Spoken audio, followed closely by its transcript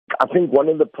I think one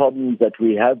of the problems that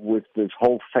we have with this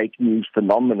whole fake news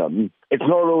phenomenon, it's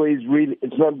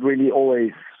not really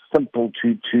always simple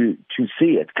to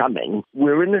see it coming.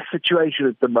 We're in a situation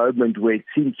at the moment where it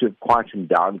seems to have quietened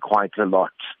down quite a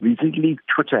lot. Recently,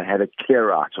 Twitter had a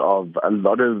clear out of a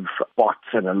lot of bots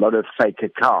and a lot of fake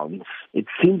accounts. It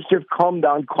seems to have calmed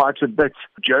down quite a bit.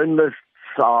 Journalists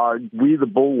we're the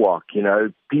bulwark,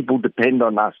 People depend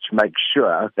on us to make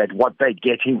sure that what they're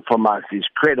getting from us is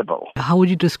credible. How would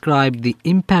you describe the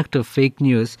impact of fake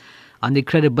news on the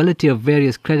credibility of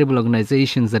various credible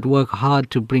organizations that work hard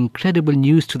to bring credible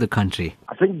news to the country?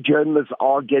 I think journalists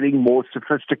are getting more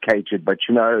sophisticated, but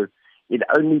it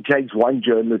only takes one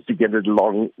journalist to get it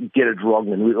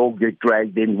wrong, and we all get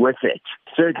dragged in with it.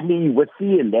 Certainly, with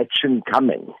the election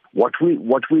coming, what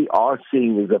we are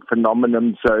seeing is a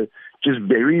phenomenon. So, just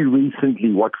very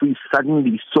recently, what we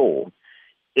suddenly saw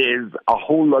is a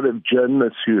whole lot of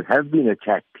journalists who have been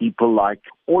attacked. People like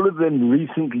all of them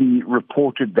recently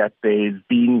reported that there's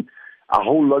been a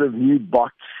whole lot of new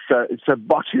bots. So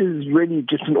bot is really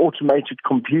just an automated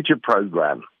computer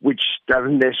program, which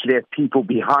doesn't necessarily have people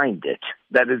behind it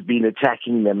that has been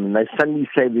attacking them. And they suddenly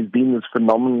say there's been this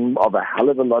phenomenon of a hell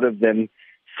of a lot of them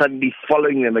suddenly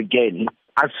following them again.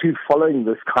 Us who following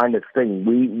this kind of thing,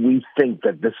 we think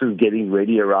that this is getting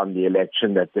ready around the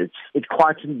election, that it's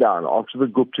quietened down. After the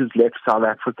Guptas left South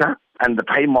Africa and the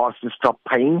paymasters stopped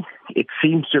paying, it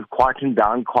seems to have quietened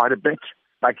down quite a bit.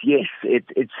 But yes, it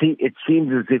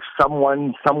seems as if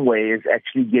someone somewhere is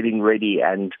actually getting ready,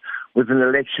 and with an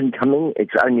election coming,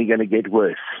 it's only going to get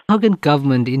worse. How can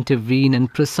government intervene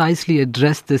and precisely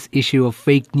address this issue of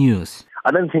fake news?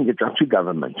 I don't think it's up to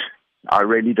government. I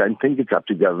really don't think it's up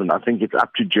to government. I think it's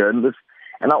up to journalists,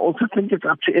 and I also think it's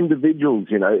up to individuals.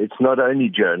 It's not only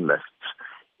journalists.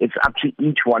 It's up to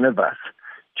each one of us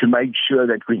to make sure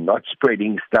that we're not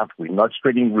spreading stuff, we're not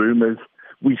spreading rumors.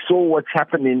 We saw what's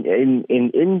happened in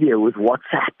India with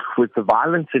WhatsApp, with the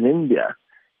violence in India.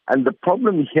 And the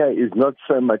problem here is not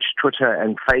so much Twitter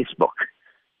and Facebook,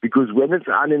 because when it's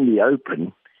out in the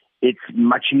open, it's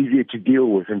much easier to deal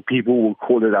with and people will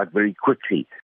call it out very quickly.